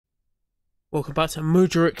Welcome back to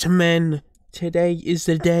Mudryk Men. Today is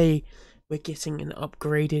the day we're getting an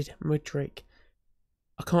upgraded Mudryk.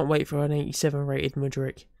 I can't wait for an 87 rated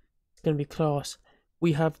Mudryk. It's going to be class.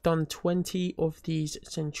 We have done 20 of these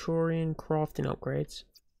Centurion crafting upgrades.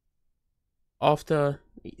 After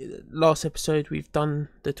last episode we've done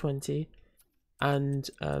the 20 and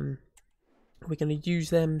we're going to use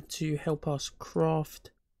them to help us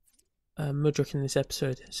craft Mudryk in this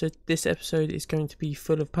episode. So this episode is going to be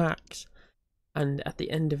full of packs. And at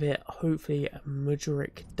the end of it, hopefully a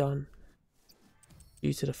Mudryk done.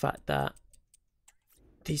 Due to the fact that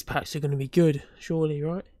these packs are going to be good, surely,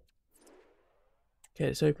 right? Okay,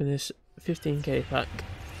 let's open this 15k pack.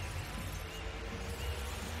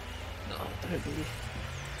 Oh, don't be.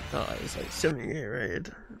 Oh, it's like 78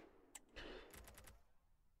 rated.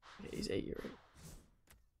 He's 8 rated.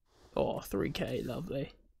 Oh, 3k,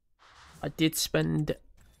 lovely. I did spend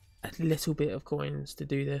a little bit of coins to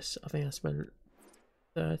do this. I think I spent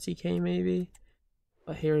 30k maybe,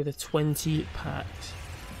 but here are the 20 packs.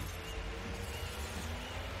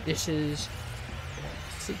 This is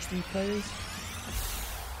 60 players,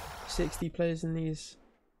 60 players in these.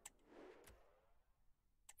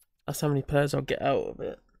 That's how many players I'll get out of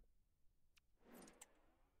it.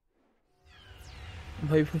 I'm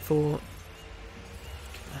hoping for,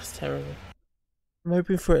 that's terrible, I'm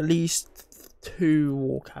hoping for at least 2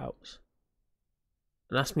 walkouts,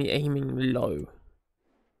 and that's me aiming low.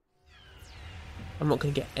 I'm not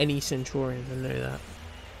going to get any Centurions, I know that.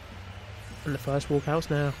 And the first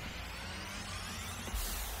walkout's now.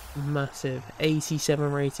 Massive.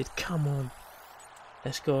 87 rated, come on.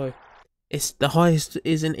 Let's go. It's the highest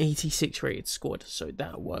is an 86 rated squad, so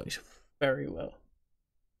that works very well.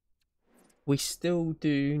 We still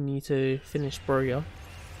do need to finish Broya.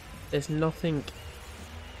 There's nothing.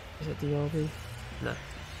 Is it DRB? No.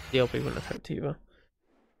 DRB wouldn't have helped either.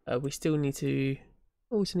 We still need to.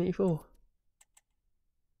 Oh, it's an 84.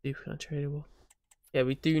 Super untradeable. Yeah,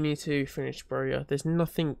 we do need to finish Broya. There's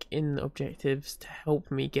nothing in the objectives to help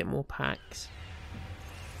me get more packs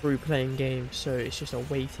through playing games, so it's just a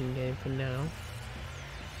waiting game for now.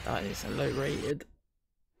 That is a low rated.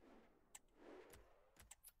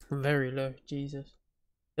 Very low, Jesus.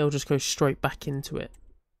 They'll just go straight back into it.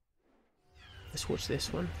 Let's watch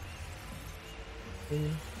this one. Yeah,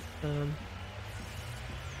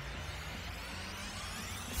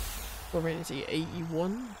 what rating is he?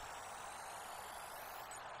 81?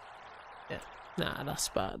 Yeah. Nah, that's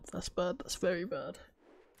bad. That's bad. That's very bad.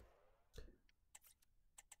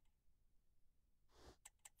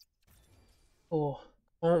 Oh,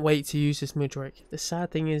 can't wait to use this Mudryk. The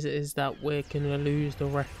sad thing is that we're gonna lose the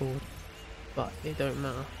record, but it don't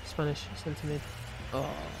matter. Spanish centre mid.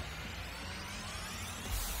 Oh,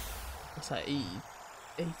 what's that? 80?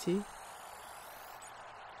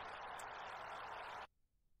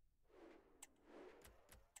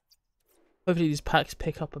 Hopefully these packs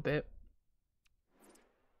pick up a bit.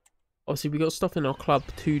 Obviously we got stuff in our club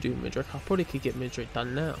to do Mudryk. I probably could get Mudryk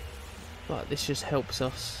done now, but this just helps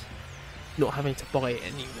us not having to buy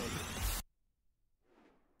anyone.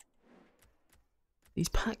 These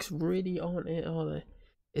packs really aren't it, are they?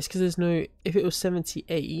 It's because there's no. If it was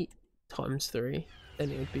 78 times 3, then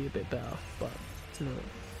it would be a bit better, but it's not.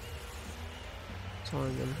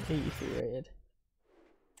 Time them 83 rated.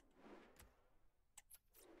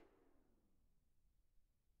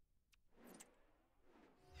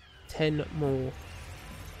 10 more,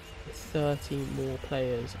 13 more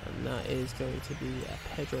players, and that is going to be a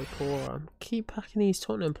Pedro Porro. Keep packing these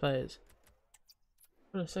Tottenham players.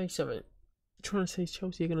 I'm trying to say something. I'm trying to say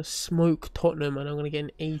Chelsea are going to smoke Tottenham, and I'm going to get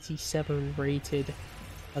an 87 rated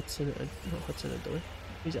Hudson, not Hudson Odoi.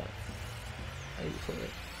 Who's that?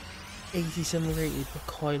 87 rated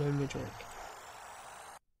Mikhailo Mudryk.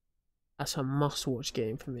 That's a must-watch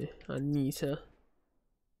game for me. I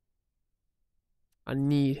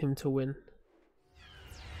need him to win.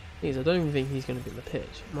 I don't even think he's going to be on the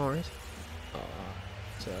pitch. Morris.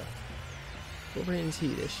 So what rating is he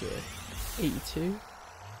this year? 82.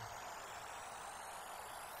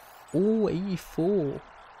 Oh, 84.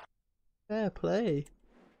 Fair play.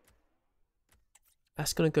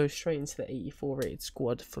 That's going to go straight into the 84 rated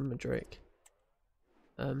squad for Mudryk.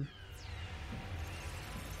 American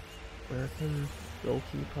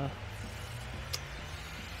goalkeeper.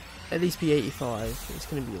 At least be 85. It's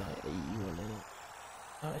going to be like 81 in it.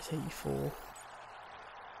 Oh, it's 84.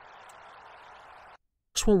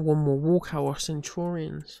 Just want one more walkout or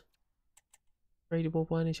Centurions. Tradable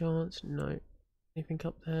by any chance? No. Anything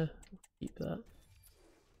up there? Keep that.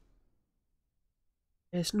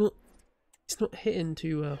 Yeah, it's not hitting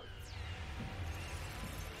too well.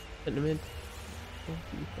 In the mid.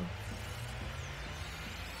 Goalkeeper.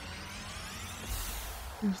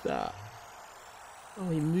 Who's that? Oh,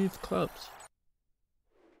 he moved clubs.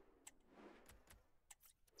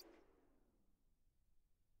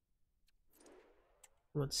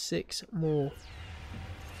 I want 6 more.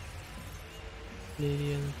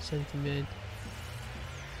 Canadian centre mid.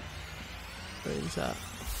 Where is that?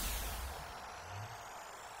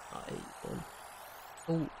 Ah, 81.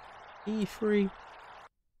 Oh, 83.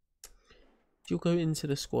 You'll go into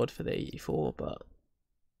the squad for the 84, but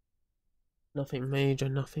nothing major,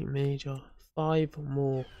 nothing major. 5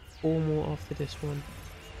 more. 4 more after this one.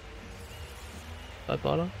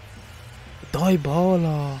 Dybala?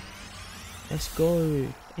 Dybala! Let's go.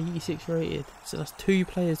 86 rated. So that's 2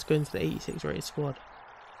 players going to the 86 rated squad.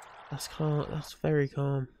 That's calm. That's very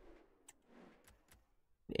calm.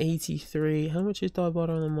 83. How much is Dybala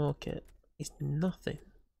on the market? It's nothing.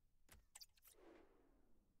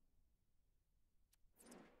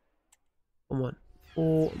 Come on.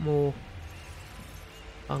 4 more.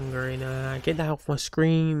 Hungry now. Get that off my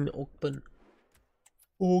screen, Ogban.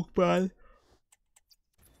 Ogban.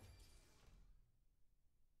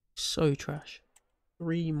 So trash.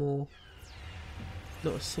 3 more.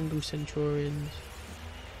 Not a single Centurions.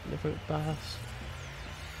 Never Bass.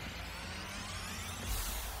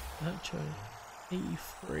 Nacho.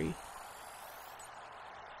 83.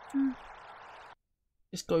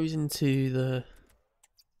 This goes into the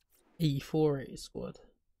 84 rated squad.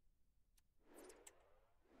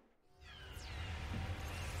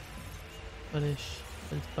 Finish.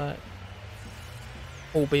 Centre back.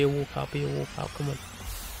 Oh, be a walkout, be a walkout. Come on.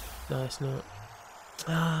 No, it's not.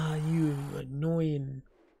 Ah, you annoying.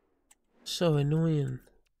 So annoying.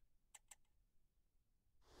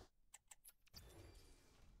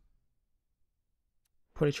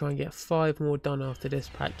 Probably try and get 5 more done after this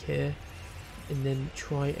pack here. And then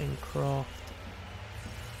try and craft.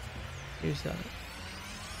 Who's that?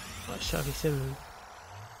 Oh, Xavi Simons.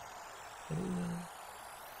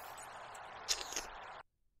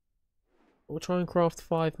 We'll try and craft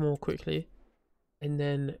 5 more quickly. And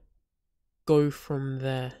then go from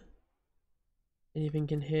there. Anything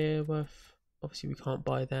in here worth? Obviously we can't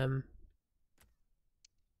buy them.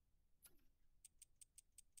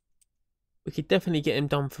 We could definitely get him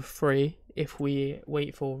done for free if we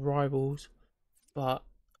wait for rivals, but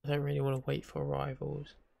I don't really want to wait for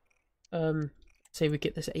rivals. Say we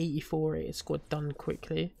get this 84 rated squad done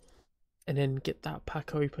quickly, and then get that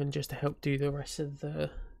pack open just to help do the rest of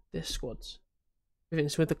this squads. If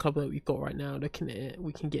it's with the club that we've got right now, looking at it,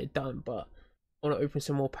 we can get it done, but I want to open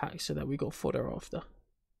some more packs so that we got fodder after.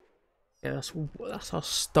 Yeah, that's how I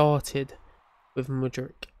started with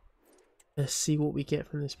Mudryk. Let's see what we get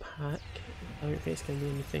from this pack. I don't think it's going to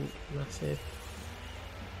be anything massive.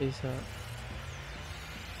 Is that?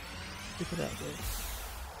 Look at that bit.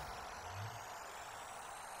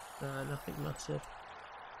 Nah, nothing massive.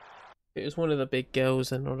 If it was one of the big girls,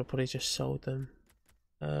 then I'd have probably just sold them.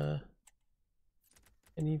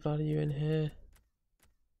 Any value in here?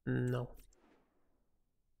 No.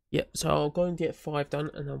 Yep, so I'll go and get 5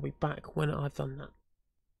 done and I'll be back when I've done that.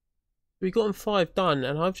 We got them 5 done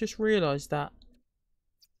and I've just realised that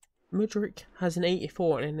Mudryk has an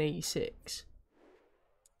 84 and an 86.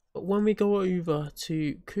 But when we go over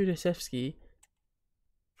to Kulusevski,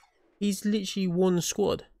 he's literally 1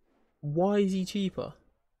 squad. Why is he cheaper?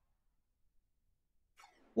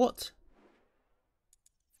 What?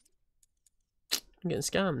 I'm getting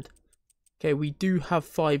scammed. Okay, we do have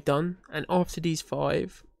 5 done, and after these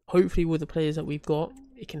 5, hopefully with the players that we've got,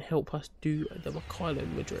 it can help us do the Mikhailo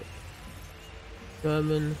Mudryk.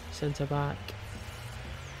 German, centre back.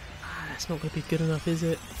 Ah, that's not going to be good enough, is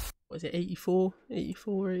it? What is it, 84?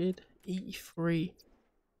 84 rated? 83.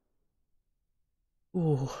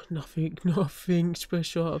 Oh, nothing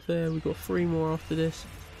special out of there. We've got 3 more after this.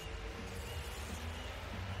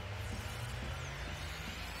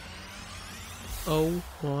 Oh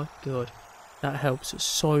my god. That helps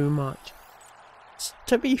so much.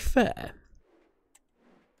 To be fair,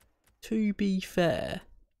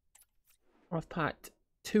 I've packed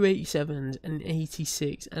 2 87s and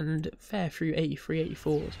 86 and fair through 83,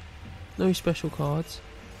 84s. No special cards.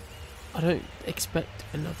 I don't expect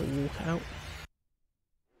another walkout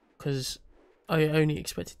because I only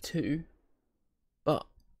expected 2, but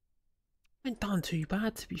I haven't done too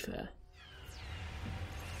bad to be fair.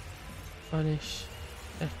 Spanish,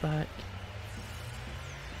 left back,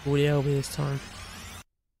 all the LB this time.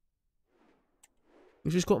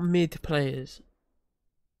 We've just got mid players,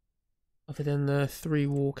 other than the 3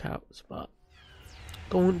 walkouts. But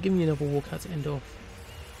go on, give me another walkout to end off.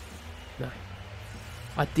 No,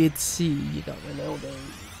 I did see that Ronaldo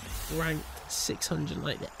ranked 600,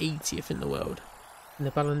 like the 80th in the world in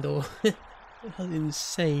the Ballon d'Or. That's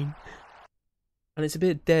insane. And it's a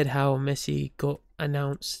bit dead how Messi got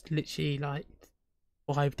announced literally like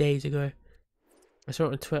 5 days ago. I saw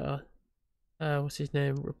it on Twitter. What's his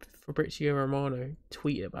name? Fabrizio Romano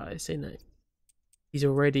tweeted about it, saying that he's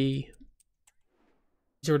already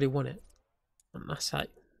won it. And that's like,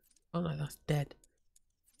 oh no, that's dead.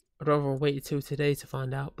 I'd rather wait till today to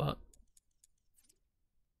find out, but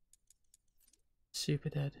super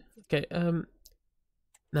dead. Okay,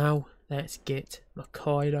 now let's get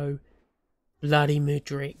Mikhailo bloody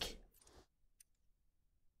Mudryk.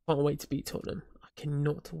 Can't wait to beat Tottenham. I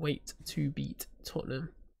cannot wait to beat Tottenham.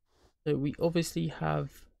 So we obviously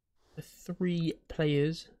have the 3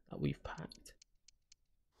 players that we've packed.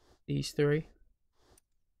 These 3.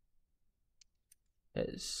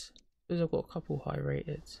 Because I've got a couple high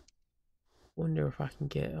rated. Wonder if I can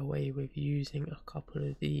get away with using a couple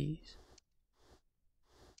of these.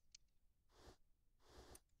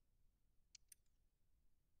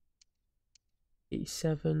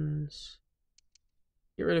 E7s.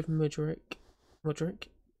 Get rid of Mudryk. Mudryk.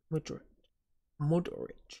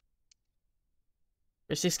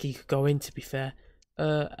 Rosicky could go in, to be fair.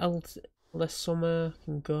 Less Sommer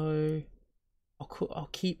can go. I'll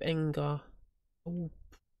keep Enga. Oh,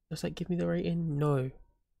 does that give me the rating? No.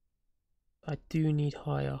 I do need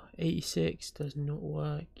higher. 86 does not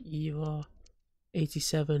work either.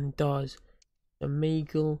 87 does. The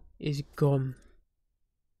Magel is gone.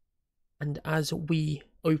 And as we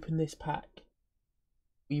open this pack,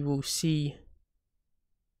 we will see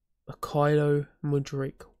Mikhailo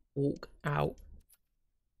Mudryk walk out.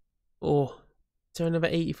 Or is there another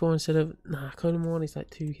 84 instead of... Nah, Conan 1 is like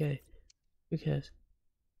 2k. Who cares?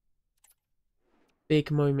 Big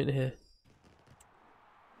moment here.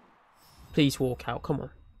 Please walk out, come on.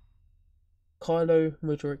 Mikhailo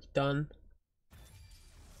Mudryk done.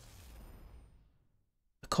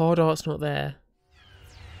 The card art's not there.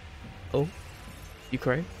 Oh,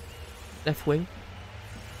 Ukraine. Left wing.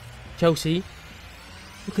 Chelsea.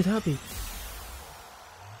 Who could that be?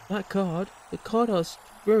 That card. The card art's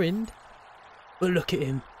ruined. But look at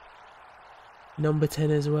him. Number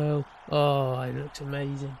 10 as well. Oh, he looks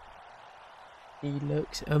amazing. He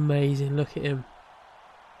looks amazing. Look at him.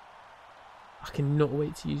 I cannot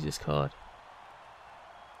wait to use this card.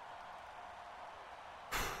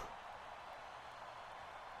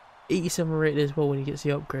 '87 rated as well when he gets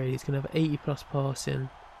the upgrade. He's going to have 80 plus passing.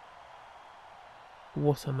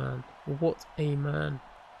 What a man. What a man.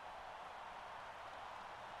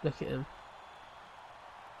 Look at him.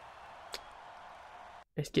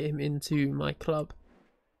 Let's get him into my club.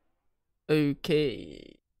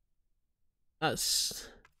 Okay. That's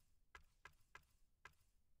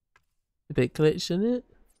a bit glitch, isn't it?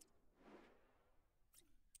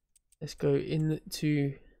 Let's go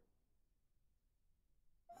into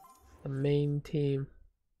the main team.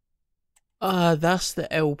 Ah, that's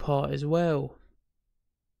the L part as well.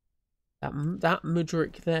 That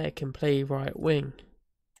Mudryk there can play right wing.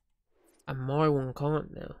 And my one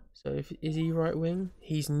can't now. So is he right wing?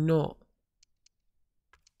 He's not.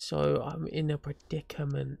 So I'm in a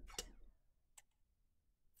predicament.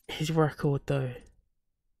 His record though.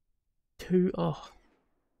 2. Oh.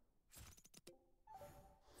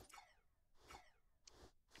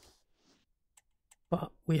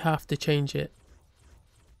 But we have to change it.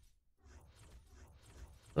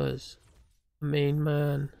 Because main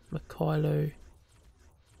man, Mikhailo.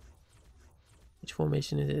 Which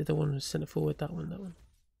formation is it? The one who's centre forward, that one.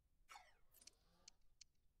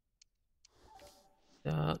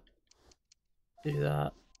 That. Do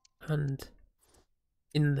that. And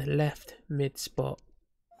in the left mid spot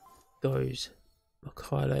goes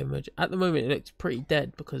Mikhailo Mudryk. At the moment it looks pretty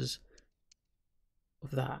dead because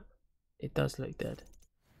of that. It does look dead.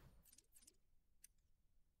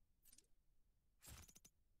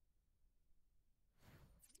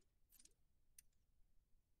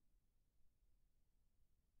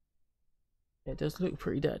 It does look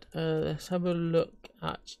pretty dead. Let's have a look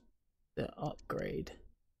at the upgrade.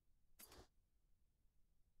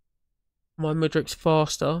 My Mudryk's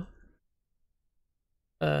faster.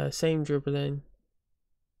 Same dribbling.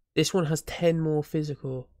 This one has 10 more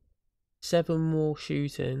physical, 7 more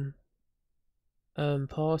shooting.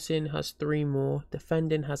 Passing has 3 more.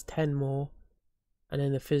 Defending has 10 more, and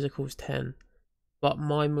then the physical's 10. But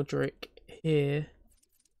my Mudryk here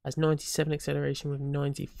has 97 acceleration with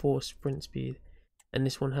 94 sprint speed, and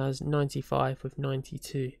this one has 95 with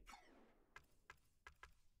 92.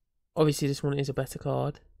 Obviously this one is a better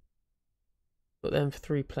card, but then for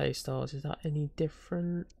 3 play styles, is that any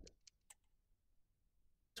different?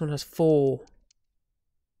 This one has 4.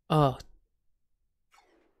 Ah,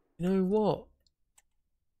 you know what?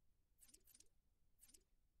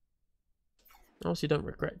 Obviously, don't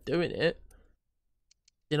regret doing it.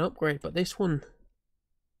 An upgrade, but this one's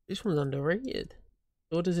underrated.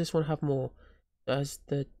 Or does this one have more? It has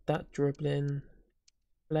that dribbling,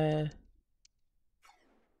 flair,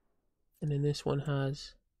 and then this one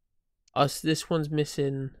has us. This one's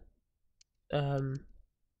missing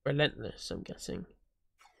relentless. I'm guessing.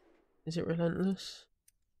 Is it relentless?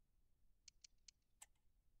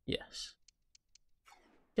 Yes.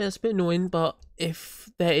 Yeah, it's a bit annoying, but if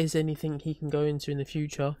there is anything he can go into in the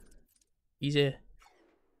future, he's here.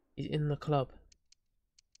 He's in the club.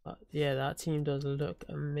 But yeah, that team does look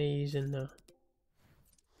amazing now.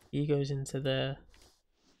 He goes into there.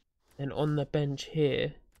 And on the bench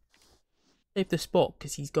here, save the spot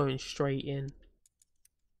because he's going straight in.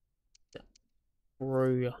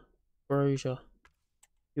 Broja.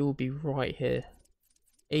 He'll be right here.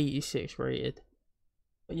 86 rated.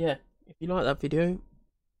 But yeah, if you like that video,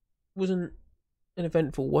 wasn't an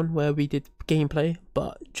eventful one where we did gameplay,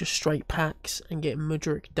 but just straight packs and getting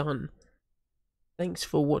Mudryk done. Thanks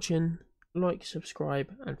for watching. Like,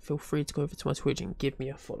 subscribe, and feel free to go over to my Twitch and give me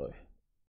a follow.